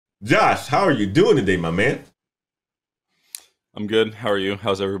Josh, how are you doing today, my man? I'm good. How are you?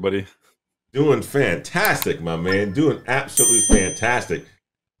 How's everybody? Doing fantastic, my man. Doing absolutely fantastic.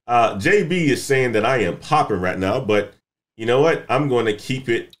 JB is saying that I am popping right now, but you know what? I'm going to keep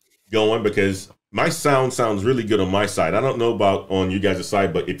it going because my sound sounds really good on my side. I don't know about on you guys'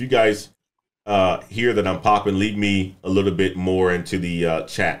 side, but if you guys hear that I'm popping, leave me a little bit more into the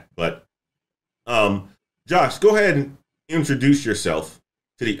chat. But um, Josh, go ahead and introduce yourself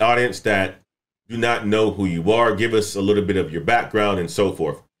to the audience that do not know who you are. Give us a little bit of your background and so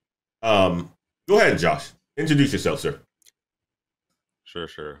forth. Um, Go ahead, Josh. Introduce yourself, sir. Sure.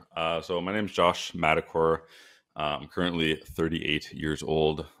 So my name's Josh Madakor. I'm currently 38 years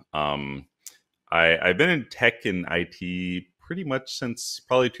old. I've been in tech and IT pretty much since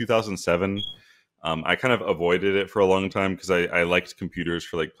probably 2007. I kind of avoided it for a long time because I liked computers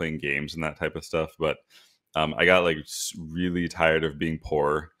for like playing games and that type of stuff. But I got like really tired of being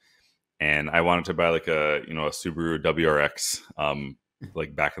poor, and I wanted to buy like a Subaru WRX.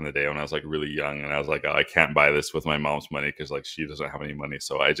 Like back in the day when I was like really young, and I was like, oh, I can't buy this with my mom's money because like she doesn't have any money.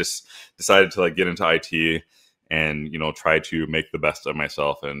 So I just decided to like get into IT and try to make the best of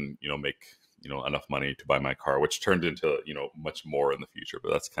myself and make enough money to buy my car, which turned into much more in the future.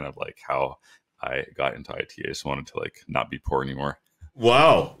 But that's kind of like how I got into IT. I just wanted to like not be poor anymore.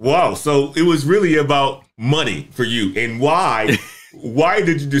 Wow, wow. So it was really about money for you, and why? Why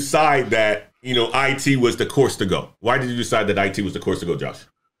did you decide that IT was the course to go? Why did you decide that IT was the course to go, Josh?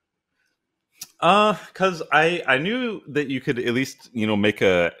 Because I knew that you could at least make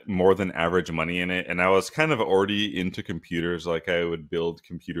a more than average money in it, and I was kind of already into computers. Like I would build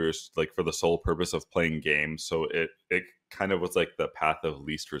computers like for the sole purpose of playing games, so it kind of was like the path of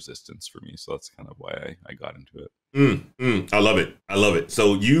least resistance for me. So that's kind of why I got into it. I love it. I love it.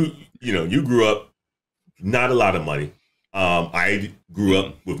 So you grew up not a lot of money. I grew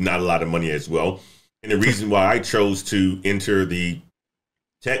up with not a lot of money as well, and the reason why I chose to enter the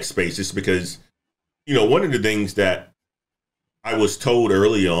tech space is because one of the things that I was told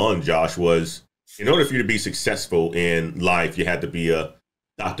early on, Josh, was in order for you to be successful in life, you had to be a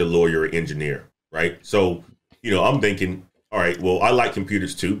doctor, lawyer, or engineer, right? So, I'm thinking, all right, well, I like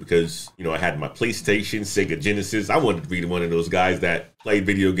computers too because, I had my PlayStation, Sega Genesis. I wanted to be one of those guys that played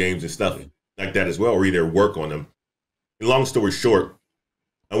video games and stuff like that as well, or either work on them. And long story short,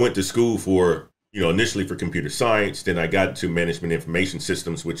 I went to school for, initially for computer science. Then I got to management information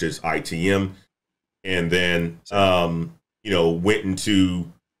systems, which is ITM. And then, went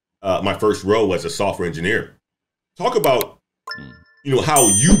into my first role as a software engineer. Talk about, how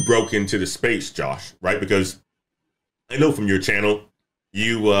you broke into the space, Josh, right? Because I know from your channel,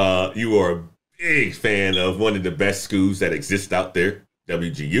 you are a big fan of one of the best schools that exist out there,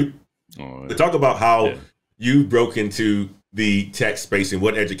 WGU. Oh, But talk about how yeah. you broke into the tech space and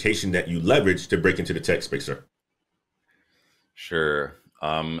what education that you leveraged to break into the tech space, sir. Sure.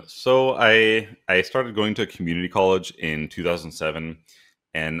 So I started going to community college in 2007,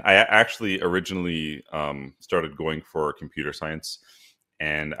 and I actually originally started going for computer science.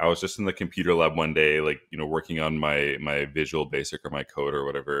 And I was just in the computer lab one day, like working on my Visual Basic or my code or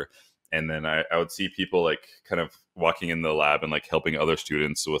whatever. And then I would see people like kind of walking in the lab and like helping other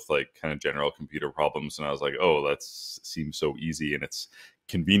students with like kind of general computer problems. And I was like, oh, that seems so easy and it's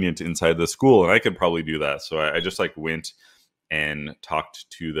convenient inside the school, and I could probably do that. So I just like went and talked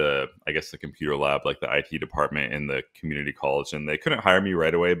to I guess the computer lab, like the IT department in the community college, and they couldn't hire me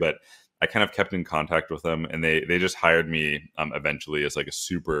right away, but I kind of kept in contact with them, and they just hired me eventually as like a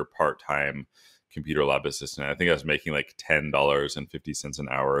super part-time computer lab assistant. I think I was making like $10.50 an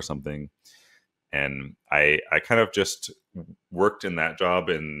hour or something, and I kind of just worked in that job,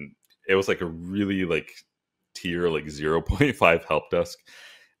 and it was like a really like tier like 0.5 help desk.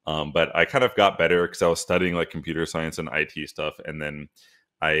 But I kind of got better because I was studying like computer science and IT stuff. And then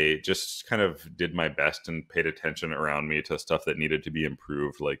I just kind of did my best and paid attention around me to stuff that needed to be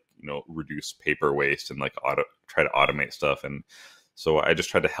improved, like, reduce paper waste and like try to automate stuff. And so I just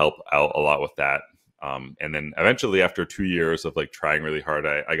tried to help out a lot with that. And then eventually, after 2 years of like trying really hard,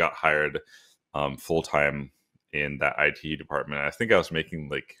 I got hired full time in that IT department. I think I was making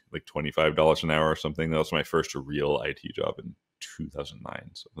like $25 an hour or something. That was my first real IT job in 2009.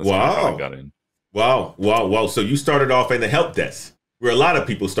 So that's kind of how I Wow. got in. Wow. Wow. Wow. So you started off in the help desk where a lot of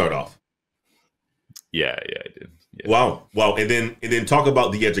people start off. Yeah, I did. Yeah. Wow. Wow. And then talk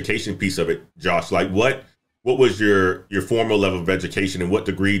about the education piece of it, Josh. Like what was your formal level of education and what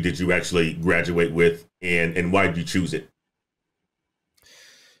degree did you actually graduate with and why did you choose it?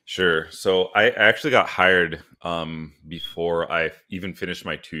 Sure. So I actually got hired before I even finished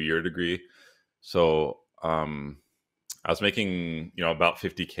my 2 year degree. So I was making, about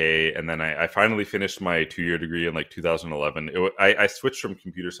 50K, and then I finally finished my 2-year degree in like 2011. I switched from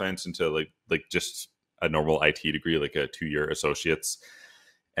computer science into like just a normal IT degree, like a 2-year associates.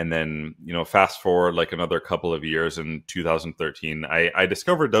 And then, fast forward like another couple of years in 2013, I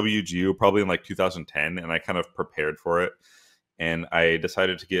discovered WGU probably in like 2010, and I kind of prepared for it. And I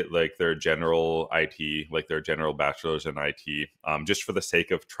decided to get like their general IT, like their general bachelor's in IT, just for the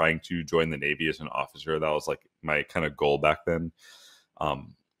sake of trying to join the Navy as an officer. That was like my kind of goal back then.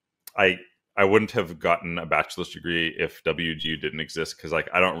 Um, I I wouldn't have gotten a bachelor's degree if WGU didn't exist, because like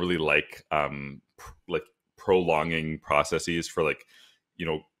I don't really like like prolonging processes for like you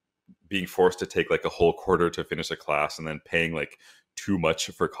know being forced to take like a whole quarter to finish a class and then paying like too much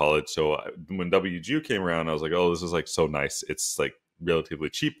for college. So when WGU came around, I was like, oh, this is like so nice. It's like relatively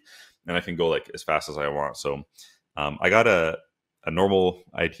cheap and I can go like as fast as I want. So I got a normal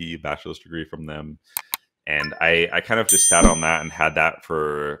IT bachelor's degree from them. And I kind of just sat on that and had that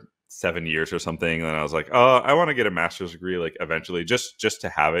for 7 years or something. And then I was like, oh, I want to get a master's degree like eventually, just to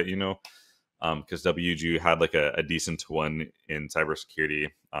have it, because WGU had like a decent one in cybersecurity.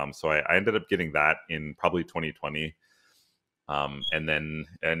 So I ended up getting that in probably 2020.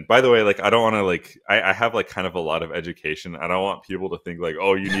 And by the way, like, I don't want to like, I have like kind of a lot of education. I don't want people to think like,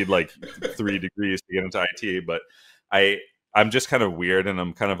 oh, you need like 3 degrees to get into IT, but I'm just kind of weird and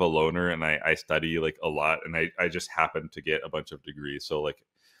I'm kind of a loner and I study like a lot and I just happen to get a bunch of degrees. So like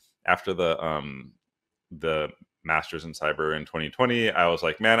after the master's in cyber in 2020, I was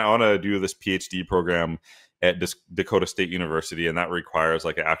like, man, I want to do this PhD program at Dakota State University, and that requires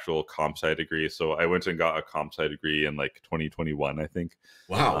like an actual comp sci degree. So I went and got a comp sci degree in like 2021, I think.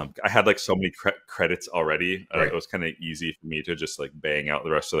 Wow. I had like so many credits already. Right. It was kind of easy for me to just like bang out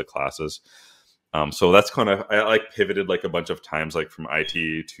the rest of the classes. So that's kind of, I like pivoted like a bunch of times, like from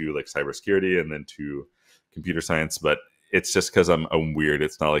IT to like cybersecurity and then to computer science, but it's just because I'm weird.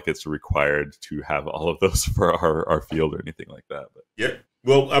 It's not like it's required to have all of those for our field or anything like that. But yeah,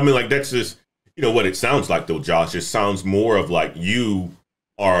 well, I mean, like that's just what it sounds like though, Josh. It sounds more of like you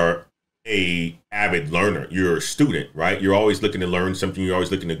are a avid learner. You're a student, right? You're always looking to learn something. You're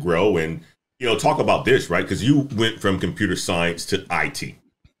always looking to grow, and talk about this, right? Because you went from computer science to IT.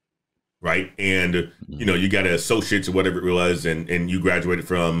 Right. And, you got an associate's or whatever it was, and you graduated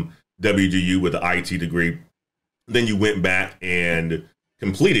from WGU with an IT degree. Then you went back and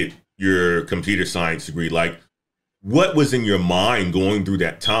completed your computer science degree. Like, what was in your mind going through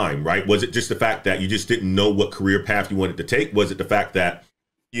that time? Right. Was it just the fact that you just didn't know what career path you wanted to take? Was it the fact that,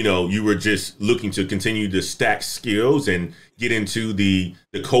 you were just looking to continue to stack skills and get into the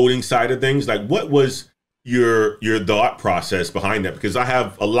coding side of things? Like, what was your thought process behind that? Because I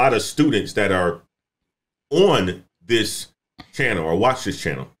have a lot of students that are on this channel or watch this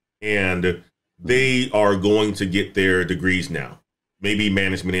channel, and they are going to get their degrees now, maybe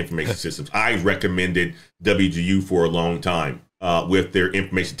management information systems. I recommended WGU for a long time with their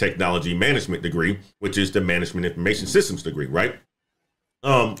information technology management degree, which is the management information systems degree, right?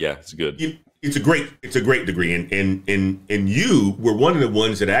 yeah, it's good. It's a great degree, and you were one of the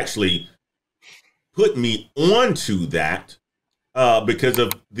ones that actually put me onto that because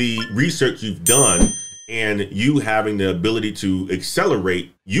of the research you've done and you having the ability to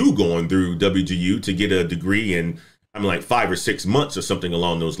accelerate you going through WGU to get a degree in, like 5 or 6 months or something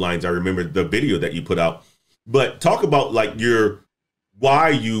along those lines. I remember the video that you put out. But talk about like why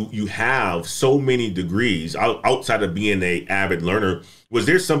you have so many degrees outside of being a avid learner. Was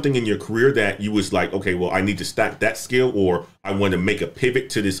there something in your career that you was like, okay, well, I need to stack that skill, or I want to make a pivot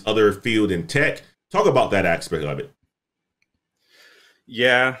to this other field in tech? Talk about that aspect of it.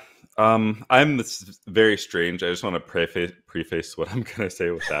 Yeah, I'm very strange. I just want to preface what I'm going to say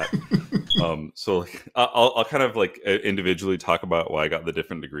with that. So like, I'll kind of like individually talk about why I got the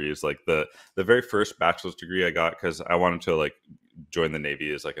different degrees. Like the very first bachelor's degree I got because I wanted to like join the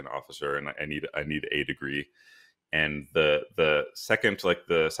Navy as like an officer, and I need a degree. And the second, like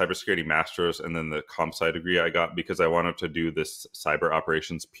the cybersecurity master's and then the comp sci degree I got because I wanted to do this cyber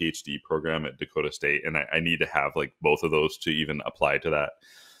operations PhD program at Dakota State. And I need to have like both of those to even apply to that.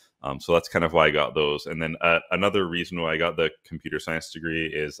 So that's kind of why I got those. And then another reason why I got the computer science degree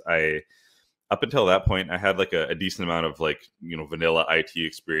is up until that point, I had like a decent amount of like, vanilla IT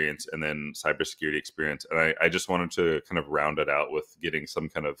experience and then cybersecurity experience. And I just wanted to kind of round it out with getting some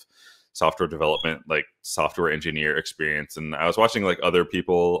kind of software development, like software engineer experience. And I was watching like other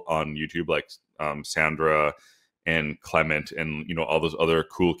people on YouTube, like Sandra and Clement and, you know, all those other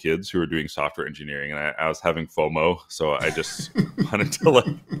cool kids who were doing software engineering. And I was having FOMO. So I just wanted to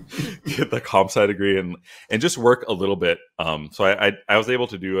like get the comp sci degree and just work a little bit. So I was able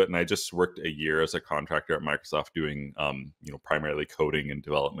to do it. And I just worked a year as a contractor at Microsoft doing, you know, primarily coding and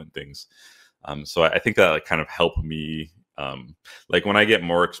development things. So I think that like kind of helped me. Like when I get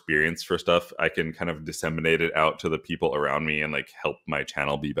more experience for stuff, I can kind of disseminate it out to the people around me and like help my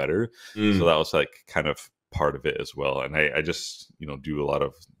channel be better. So that was like kind of part of it as well. And I just, you know, do a lot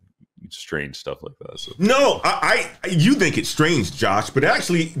of strange stuff like that. So. No, you think it's strange, Josh, but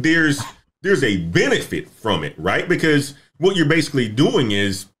actually there's a benefit from it, right? Because what you're basically doing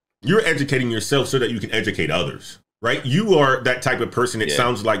is you're educating yourself so that you can educate others, right? You are that type of person. It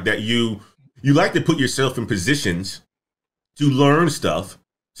sounds like that you like to put yourself in positions to learn stuff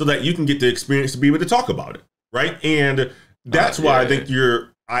so that you can get the experience to be able to talk about it, right? And that's why I think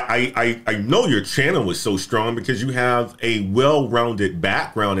I know your channel is so strong because you have a well-rounded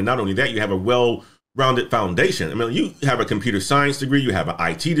background, and not only that, you have a well-rounded foundation. I mean, you have a computer science degree, you have an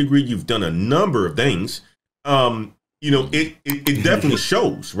IT degree, you've done a number of things. You know, it definitely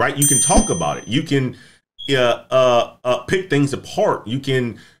shows, right? You can talk about it. You can pick things apart. You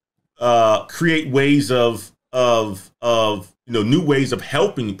can create ways of you know, new ways of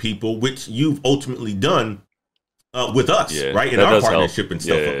helping people, which you've ultimately done with us, right? In our partnership help. And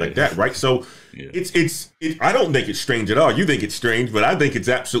stuff like that, right? So it's I don't think it's strange at all. You think it's strange, but I think it's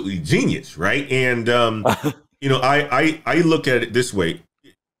absolutely genius, right? And you know, I look at it this way: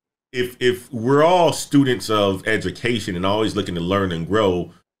 if we're all students of education and always looking to learn and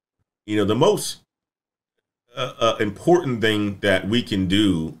grow, you know, the most important thing that we can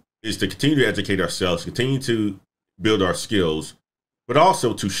do is to continue to educate ourselves, continue to build our skills, but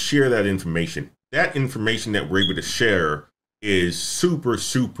also to share that information. That information that we're able to share is super,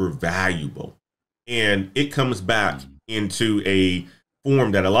 super valuable. And it comes back into a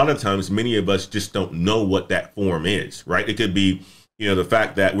form that a lot of times many of us just don't know what that form is, right? It could be, you know, the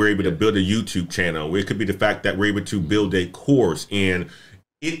fact that we're able to build a YouTube channel. It could be the fact that we're able to build a course, and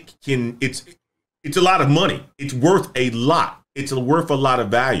it's a lot of money. It's worth a lot. It's worth a lot of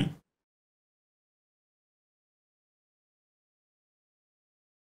value.